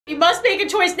You must make a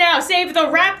choice now. Save the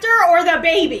raptor or the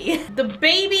baby. The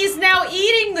baby's now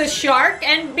eating the shark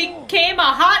and became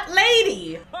a hot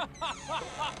lady.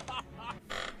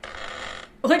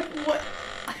 What?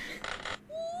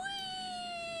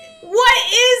 What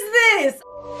is this?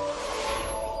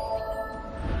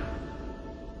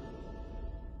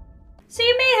 So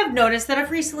you may have noticed that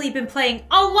I've recently been playing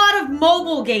a lot of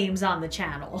mobile games on the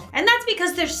channel. And that's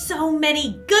because there's so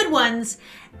many good ones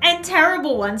and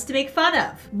terrible ones to make fun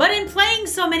of. But in playing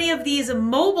so many of these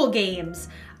mobile games,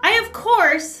 I of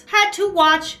course had to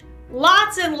watch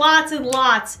lots and lots and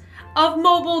lots of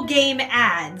mobile game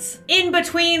ads in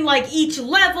between like each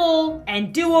level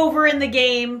and do-over in the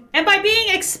game. And by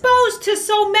being exposed to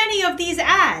so many of these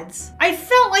ads, I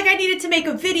felt like I needed to make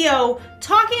a video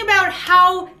talking about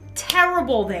how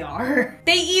terrible they are.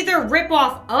 They either rip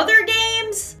off other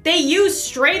games, they use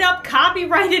straight up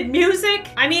copyrighted music.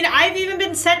 I mean, I've even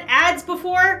been sent ads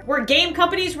before where game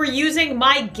companies were using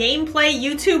my gameplay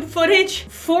YouTube footage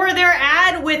for their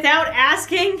ad without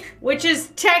asking, which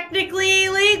is technically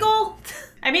illegal.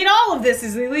 I mean, all of this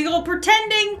is illegal.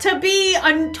 Pretending to be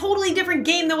a totally different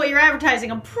game than what you're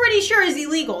advertising, I'm pretty sure is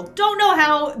illegal. Don't know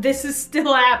how this is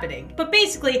still happening. But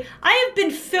basically, I have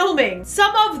been filming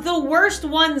some of the worst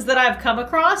ones that I've come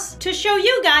across to show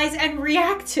you guys and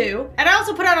react to. And I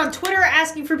also put out on Twitter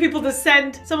asking for people to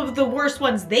send some of the worst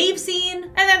ones they've seen.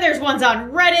 And then there's ones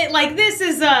on Reddit. Like, this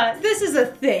is a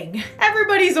thing.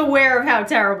 Everybody's aware of how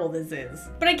terrible this is.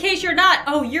 But in case you're not,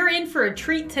 oh, you're in for a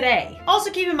treat today. Also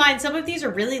keep in mind, some of these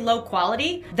are really low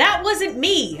quality. That wasn't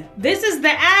me. This is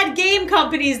the ad game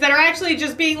companies that are actually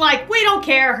just being like, we don't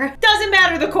care. Doesn't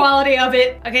matter the quality of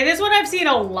it. Okay, this one I've seen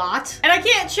a lot. And I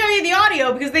can't show you the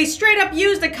audio because they straight up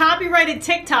used a copyrighted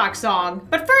TikTok song.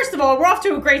 But first of all, we're off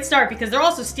to a great start because they're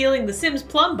also stealing the Sims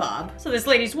Plumb Bob. So this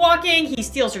lady's walking, he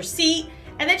steals her seat,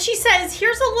 and then she says,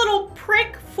 here's a little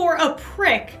prick for a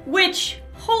prick, which,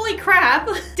 holy crap,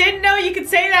 didn't know you could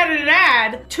say that in an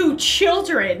ad to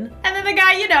children. And then the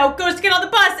guy, you know, goes to get on the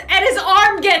bus and his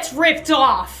arm gets ripped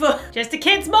off. Just a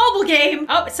kid's mobile game.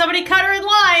 Oh, somebody cut her in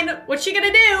line. What's she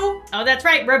gonna do? Oh, that's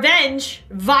right, revenge,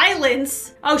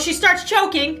 violence. Oh, she starts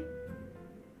choking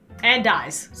and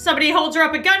dies. Somebody holds her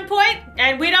up at gunpoint,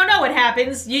 and we don't know what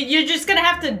happens. You're just gonna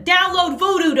have to download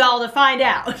Voodoo Doll to find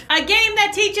out. A game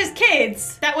that teaches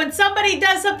kids that when somebody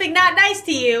does something not nice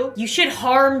to you, you should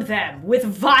harm them with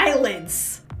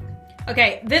violence.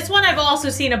 Okay, this one I've also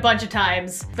seen a bunch of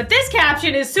times, but this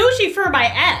caption is sushi for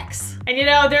my ex. And you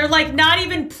know, they're like not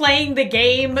even playing the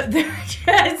game. They're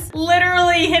just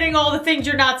literally hitting all the things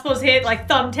you're not supposed to hit, like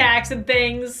thumbtacks and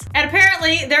things. And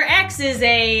apparently their ex is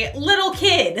a little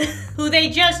kid who they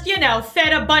just, you know,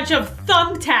 fed a bunch of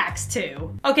thumbtacks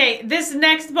to. Okay, this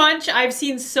next bunch I've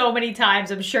seen so many times,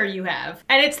 I'm sure you have.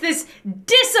 And it's this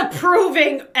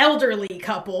disapproving elderly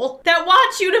couple that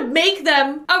wants you to make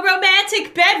them a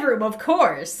romantic bedroom, of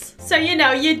course. So, you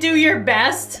know, you do your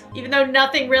best, even though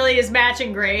nothing really is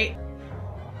matching great.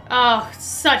 Oh,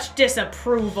 such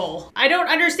disapproval. I don't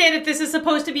understand if this is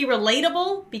supposed to be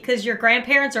relatable because your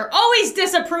grandparents are always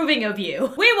disapproving of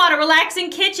you. We want a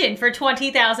relaxing kitchen for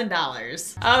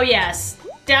 $20,000. Oh yes,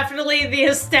 definitely the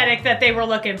aesthetic that they were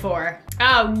looking for.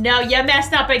 Oh no, you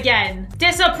messed up again.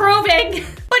 Disapproving!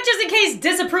 But just in case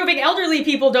disapproving elderly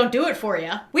people don't do it for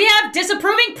you, we have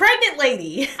disapproving pregnant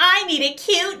lady. I need a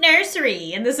cute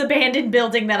nursery in this abandoned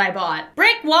building that I bought.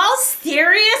 Brick walls?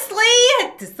 Seriously?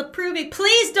 Disapproving.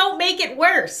 Please don't make it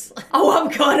worse. Oh,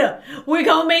 we're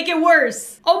gonna make it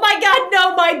worse. Oh my God,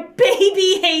 no, my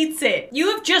baby hates it.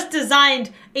 You have just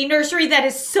designed a nursery that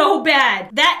is so bad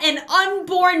that an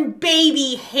unborn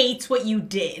baby hates what you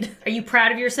did. Are you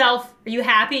proud of yourself? Are you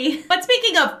happy? But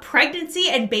speaking of pregnancy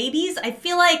and babies, I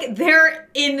feel like they're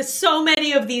in so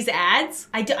many of these ads.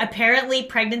 Apparently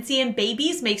pregnancy and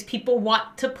babies makes people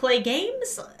want to play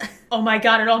games. Oh my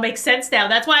God, it all makes sense now.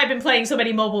 That's why I've been playing so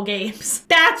many mobile games.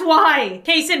 That's why.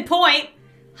 Case in point,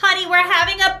 honey, we're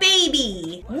having a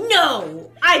baby. No,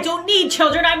 I don't need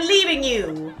children, I'm leaving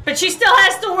you. But she still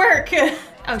has to work.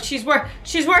 Oh, she's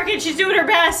working, she's doing her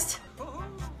best.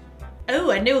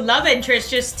 Oh, a new love interest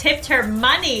just tipped her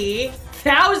money.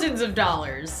 Thousands of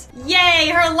dollars. Yay,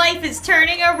 her life is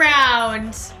turning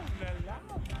around.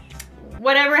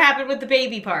 Whatever happened with the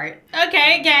baby part?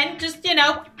 Okay, again, just, you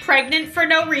know, pregnant for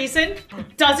no reason.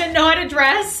 Doesn't know how to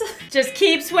dress. Just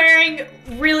keeps wearing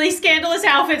really scandalous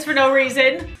outfits for no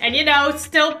reason. And, you know,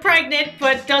 still pregnant,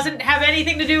 but doesn't have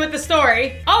anything to do with the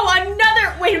story. Oh,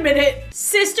 wait a a minute.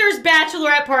 Sister's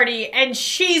bachelorette party, and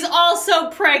she's also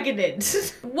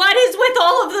pregnant. What is with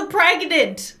all of the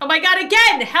pregnant? Oh my God,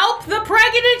 again, help the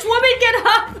pregnant woman get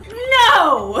up.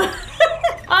 No.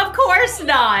 Of course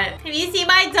not. Have you seen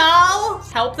my doll?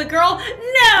 Help the girl?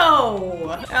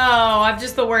 No. Oh, I'm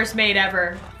just the worst maid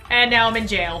ever. And now I'm in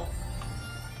jail.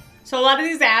 So a lot of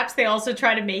these apps, they also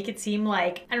try to make it seem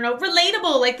like, I don't know,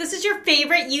 relatable. Like this is your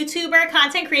favorite YouTuber,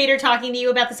 content creator talking to you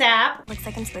about this app. Looks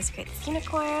like I'm supposed to create this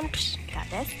unicorn. Psh, got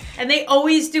this. And they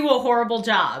always do a horrible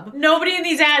job. Nobody in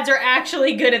these ads are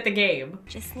actually good at the game.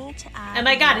 Just need to add... Oh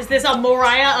my God, is this a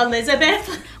Mariah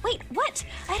Elizabeth? Wait, what?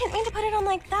 I didn't mean to put it on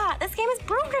like that. This game is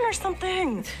broken or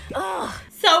something. Ugh.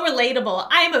 So relatable.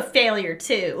 I am a failure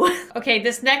too. Okay,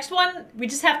 this next one, we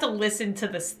just have to listen to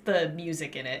the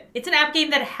music in it. It's an app game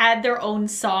that had their own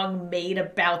song made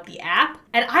about the app,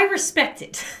 and I respect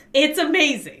it. It's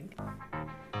amazing.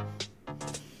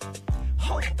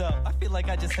 Hold up, I feel like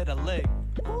I just hit a lick.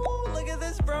 Ooh, look at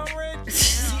this, bro,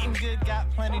 rich. Eating good, got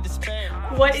plenty to spare.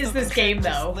 What is this game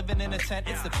though? Living in a tent,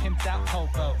 it's the pimped out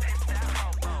hobo.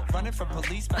 Running from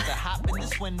police, about to hop in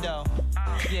this window.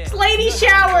 Yeah. It's lady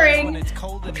showering. When it's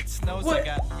cold and it snows, what?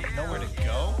 I got nowhere to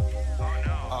go.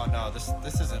 Oh no,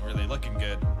 this isn't really looking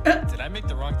good. Did I make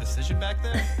the wrong decision back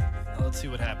there? Let's see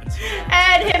what happens here.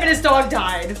 And him and his dog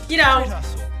died. You know.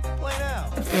 Play now.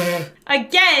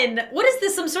 Again, what is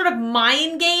this, some sort of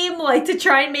mind game? Like to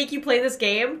try and make you play this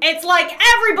game? It's like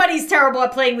everybody's terrible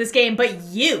at playing this game, but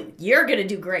you're gonna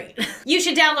do great. You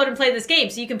should download and play this game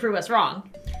so you can prove us wrong.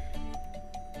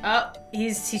 Oh,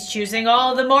 he's choosing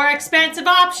all the more expensive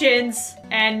options.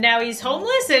 And now he's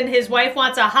homeless and his wife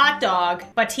wants a hot dog.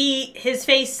 But his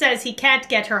face says he can't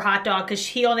get her hot dog because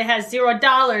he only has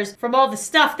 $0 from all the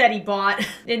stuff that he bought.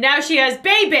 And now she has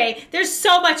Bebe. There's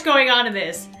so much going on in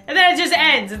this. And then it just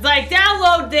ends. It's like,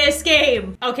 download this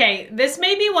game. Okay, this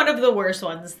may be one of the worst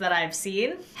ones that I've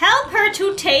seen. Help her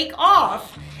to take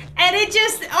off. And it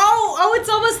just, oh, it's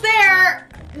almost there.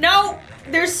 No,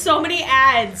 there's so many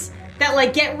ads that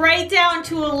like get right down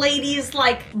to a lady's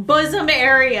like bosom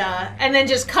area and then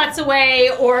just cuts away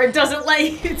or doesn't let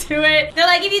you do it. They're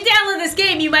like, if you download this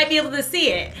game, you might be able to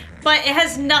see it, but it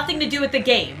has nothing to do with the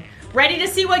game. Ready to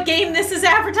see what game this is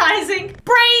advertising?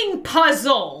 Brain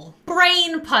puzzle.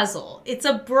 Brain puzzle. It's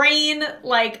a brain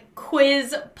like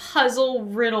quiz puzzle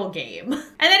riddle game. And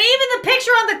then even the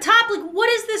picture on the top, like what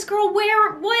is this girl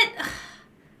wearing? What?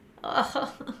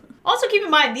 Also keep in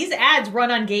mind, these ads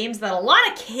run on games that a lot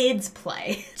of kids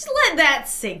play. Just let that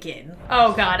sink in.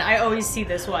 Oh God, I always see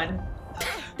this one.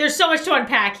 There's so much to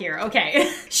unpack here.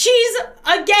 Okay. She's,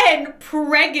 again,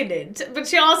 pregnant, but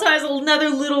she also has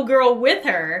another little girl with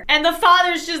her. And the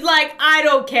father's just like, I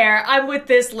don't care. I'm with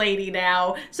this lady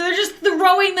now. So they're just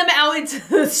throwing them out into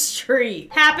the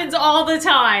street. Happens all the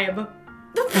time.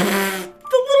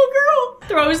 The little girl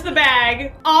throws the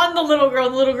bag on the little girl,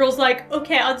 and the little girl's like,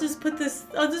 okay, I'll just put this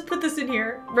in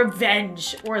here.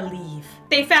 Revenge or leave.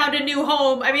 They found a new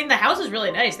home. I mean, the house is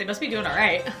really nice. They must be doing all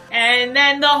right. And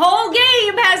then the whole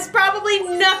game has probably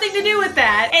nothing to do with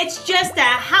that. It's just a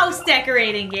house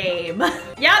decorating game.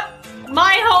 Yep,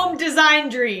 my home design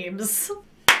dreams.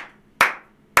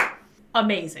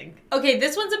 Amazing. Okay,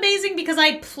 this one's amazing because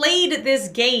I played this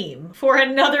game for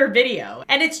another video,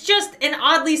 and it's just an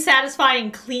oddly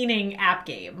satisfying cleaning app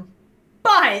game.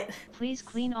 But please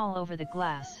clean all over the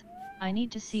glass. I need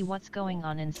to see what's going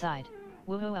on inside.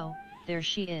 Whoa, there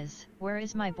she is. Where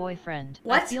is my boyfriend?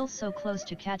 What? I feel so close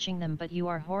to catching them, but you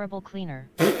are horrible cleaner.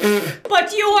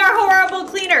 But you are horrible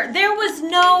cleaner. There was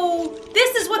no,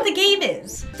 this is what the game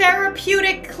is.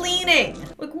 Therapeutic cleaning.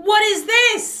 Like, what is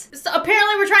this? So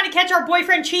apparently we're trying to catch our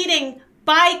boyfriend cheating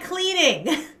by cleaning.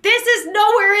 This is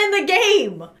nowhere in the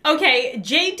game. Okay,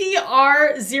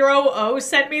 JDR00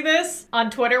 sent me this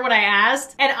on Twitter when I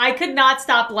asked, and I could not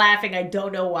stop laughing. I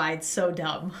don't know why, it's so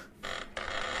dumb.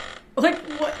 Like,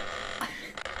 what?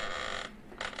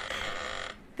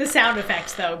 The sound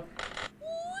effects, though.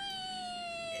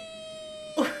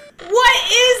 What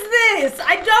is this?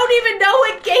 I don't even know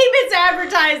what game it's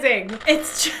advertising.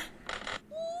 It's just...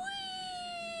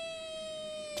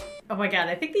 Oh my God,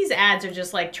 I think these ads are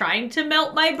just like trying to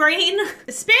melt my brain.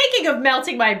 Speaking of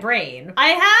melting my brain,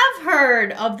 I have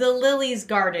heard of the Lily's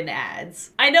Garden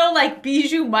ads. I know like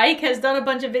Bijou Mike has done a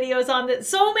bunch of videos on this.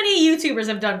 So many YouTubers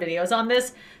have done videos on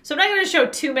this. So I'm not gonna show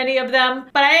too many of them,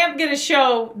 but I am gonna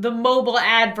show the mobile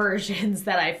ad versions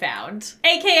that I found,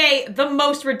 AKA the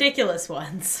most ridiculous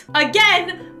ones.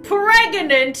 Again,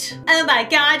 pregnant. Oh my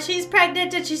God, she's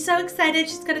pregnant and she's so excited.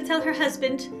 She's gonna tell her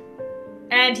husband.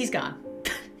 And he's gone.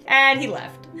 And he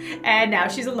left. And now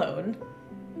she's alone.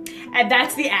 And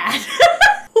that's the ad.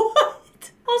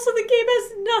 What? Also, the game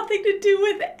has nothing to do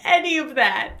with any of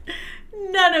that.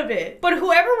 None of it. But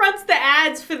whoever runs the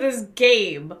ads for this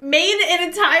game made an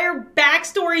entire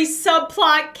backstory,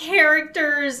 subplot,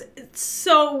 characters. It's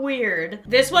so weird.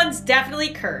 This one's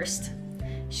definitely cursed.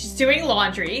 She's doing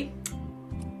laundry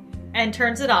and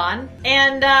turns it on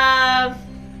and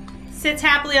sits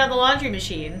happily on the laundry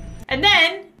machine. And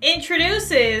then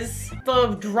introduces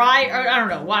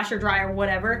the washer dryer,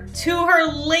 whatever, to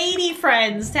her lady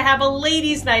friends to have a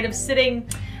ladies' night of sitting.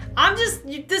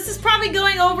 This is probably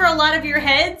going over a lot of your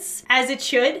heads, as it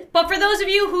should. But for those of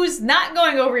you who's not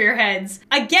going over your heads,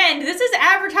 again, this is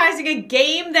advertising a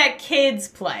game that kids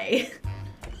play.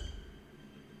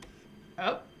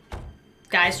 Oh,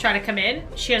 guy's trying to come in.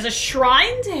 She has a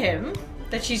shrine to him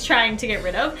that she's trying to get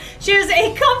rid of. She has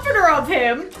a comforter of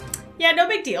him. Yeah, no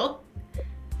big deal.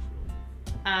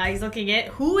 He's looking at,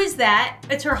 who is that?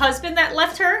 It's her husband that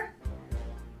left her.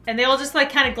 And they all just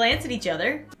like kind of glance at each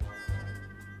other.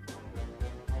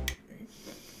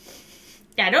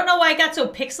 Yeah, I don't know why it got so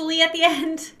pixely at the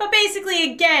end, but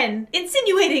basically, again,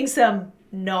 insinuating some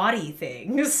naughty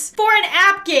things for an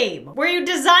app game where you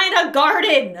design a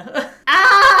garden.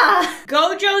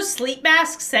 Gojo Sleep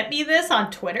Mask sent me this on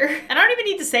Twitter, and I don't even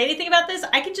need to say anything about this.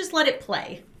 I can just let it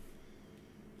play.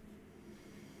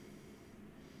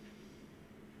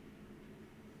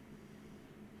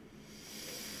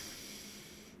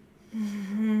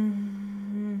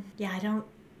 Yeah, I don't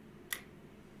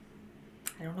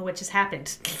know what just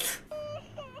happened.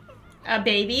 A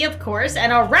baby, of course,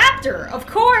 and a raptor, of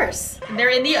course. And they're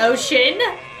in the ocean,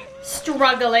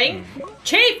 struggling.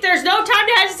 Chief, there's no time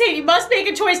to hesitate. You must make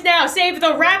a choice now. Save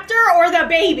the raptor or the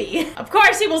baby. Of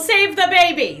course, he will save the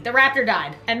baby. The raptor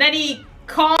died. And then he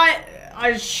caught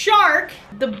a shark.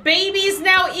 The baby's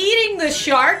now eating the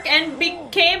shark and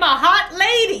became a hot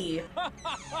lady.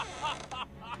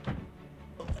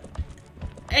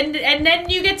 And then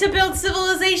you get to build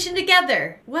civilization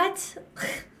together. What?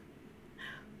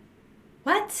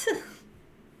 What?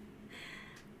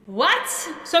 What?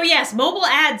 So yes, mobile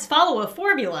ads follow a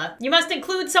formula. You must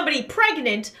include somebody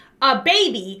pregnant, a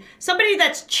baby, somebody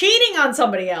that's cheating on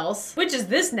somebody else, which is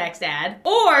this next ad,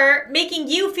 or making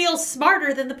you feel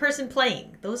smarter than the person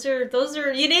playing. Those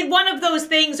are, you need one of those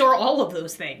things or all of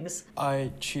those things.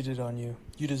 I cheated on you.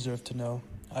 You deserve to know.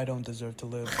 I don't deserve to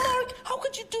live. Mark, how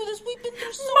could you do this? We've been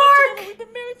through so Mark! much together. We've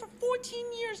been married for 14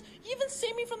 years. You even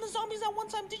saved me from the zombies that one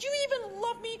time. Did you even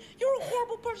love me? You're a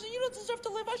horrible person. You don't deserve to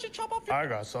live. I should chop off your... I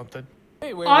got something.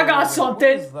 Wait, I got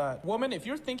something. What is that? Woman, if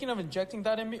you're thinking of injecting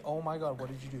that in me, oh my god, what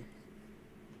did you do?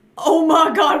 Oh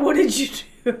my god, what did you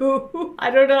do?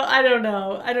 I don't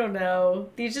know.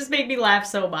 These just make me laugh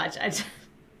so much.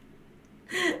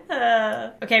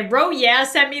 Okay, Ro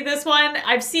sent me this one.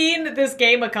 I've seen this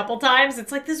game a couple times.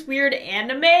 It's like this weird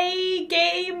anime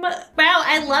game. Wow,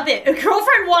 I love it. A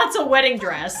girlfriend wants a wedding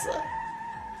dress.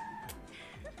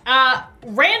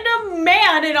 Random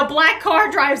man in a black car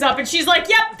drives up and she's like,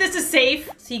 yep, this is safe.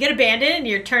 So you get abandoned and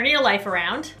you're turning your life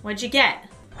around. What'd you get?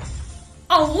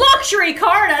 A luxury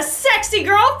car and a sexy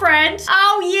girlfriend.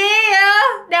 Oh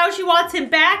yeah. Now she wants him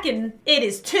back and it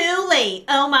is too late.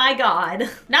 Oh my god.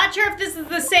 Not sure if this is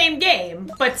the same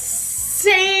game, but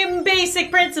same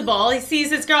basic principle. He sees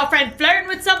his girlfriend flirting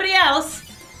with somebody else.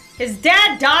 His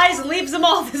dad dies and leaves him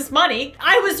all this money.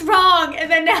 I was wrong. And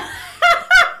then now...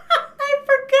 I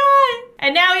forgot.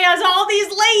 And now he has all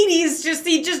these ladies,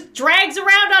 he just drags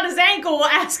around on his ankle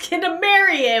asking to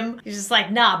marry him. He's just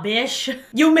like, nah, bish.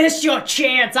 You missed your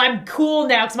chance. I'm cool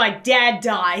now because my dad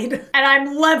died. And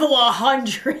I'm level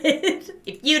 100.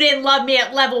 If you didn't love me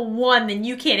at level 1, then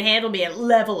you can't handle me at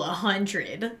level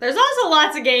 100. There's also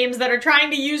lots of games that are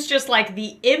trying to use just like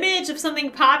the image of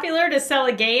something popular to sell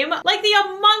a game. Like the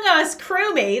Among Us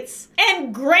crewmates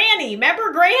and Granny.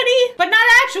 Remember Granny? But not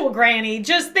actual Granny.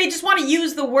 They just want to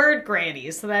use the word Granny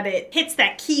so that it hits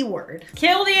that keyword.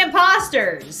 Kill the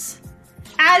imposters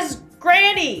as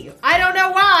Granny. I don't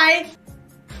know why.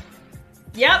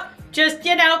 Yep. Just,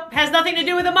 you know, has nothing to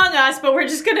do with Among Us, but we're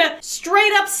just gonna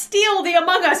straight up steal the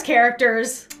Among Us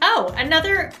characters. Oh,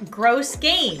 another gross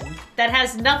game that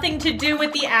has nothing to do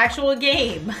with the actual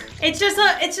game. It's just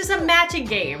a matching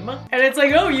game. And it's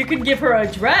like, oh, you can give her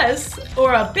a dress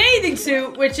or a bathing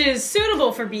suit, which is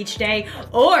suitable for beach day.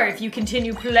 Or if you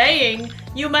continue playing,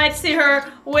 you might see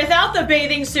her without the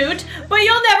bathing suit, but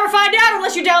you'll never find out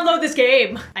unless you download this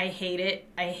game. I hate it.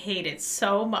 I hate it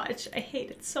so much. I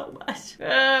hate it so much.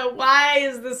 Why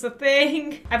is this a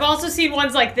thing? I've also seen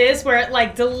ones like this where it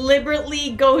like deliberately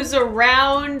goes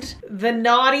around the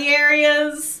naughty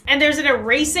areas. And there's an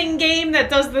erasing game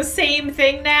that does the same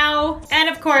thing now. And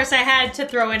of course I had to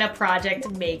throw in a project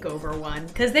makeover one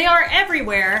because they are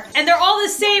everywhere and they're all the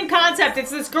same concept.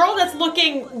 It's this girl that's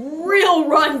looking real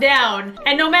run down.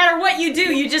 And no matter what you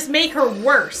do, you just make her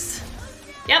worse.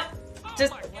 Yep,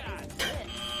 just...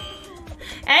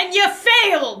 And you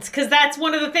failed, because that's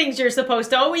one of the things you're supposed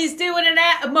to always do in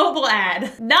a mobile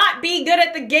ad. Not be good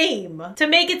at the game. To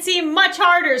make it seem much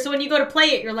harder, so when you go to play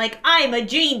it, you're like, I'm a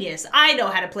genius. I know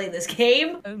how to play this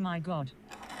game. Oh my god.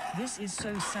 This is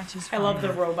so satisfying. I love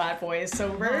the robot voice, Wow,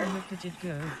 Sober. look at it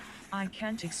go. I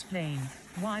can't explain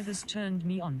why this turned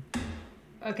me on.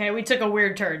 Okay, we took a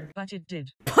weird turn. But it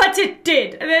did. But it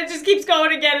did! And then it just keeps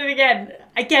going again and again.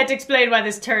 I can't explain why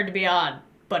this turned me on,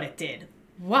 but it did.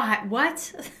 Why?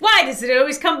 What? Why does it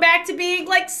always come back to being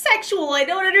like sexual? I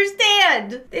don't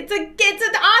understand. It's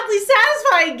an oddly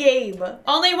satisfying game.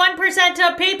 Only 1%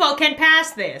 of people can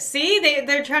pass this. See,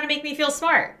 they're trying to make me feel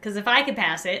smart. Because if I can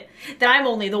pass it, then I'm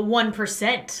only the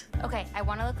 1%. Okay, I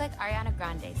want to look like Ariana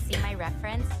Grande. See my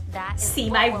reference? That is See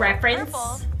my reference?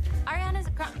 Purple. Ariana's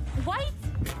white.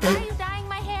 Why are you dyeing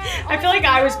my hair? I feel like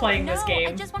I was playing this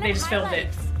game. They just filmed it.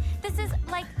 This is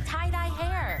like tie-dye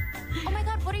hair. Oh my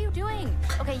god, what are you doing?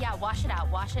 Okay, yeah, wash it out.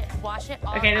 Wash it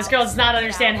all Okay, this out. girl does not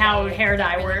understand how hair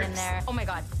dye works. Oh my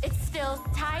god, it's still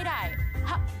tie-dye.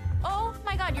 Oh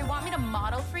my god, you want me to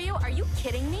model for you? Are you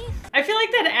kidding me? I feel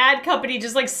like that ad company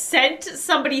just like sent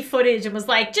somebody footage and was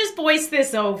like, just voice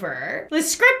this over. The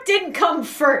script didn't come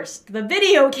first. The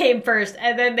video came first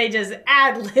and then they just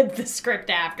ad-libbed the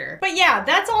script after. But yeah,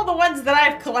 that's all the ones that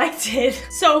I've collected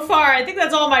so far. I think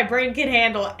that's all my brain can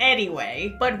handle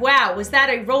anyway. But wow, was that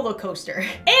a roller coaster.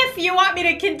 If you want me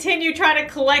to continue trying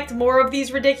to collect more of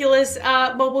these ridiculous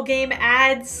mobile game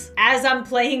ads as I'm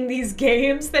playing these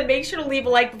games, then make sure to leave a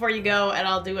like before you go and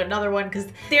I'll do another one because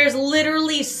there's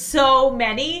literally so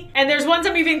many and there's ones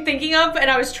I'm even thinking of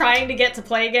and I was trying to get to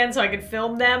play again so I could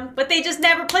film them, but they just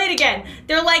never played again.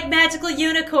 They're like magical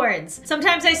unicorns.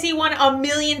 Sometimes I see one a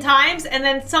million times and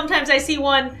then sometimes I see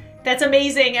one that's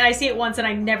amazing and I see it once and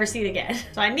I never see it again.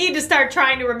 So I need to start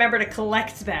trying to remember to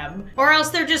collect them or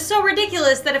else they're just so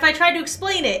ridiculous that if I tried to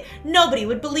explain it, nobody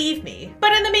would believe me.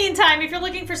 But in the meantime, if you're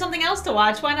looking for something else to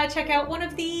watch, why not check out one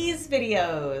of these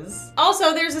videos?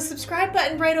 Also, there's a subscribe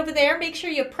button right over there. Make sure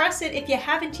you press it if you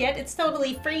haven't yet. It's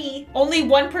totally free. Only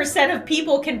 1% of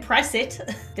people can press it.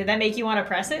 Did that make you want to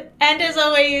press it? And as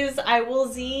always, I will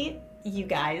see you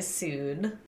guys soon.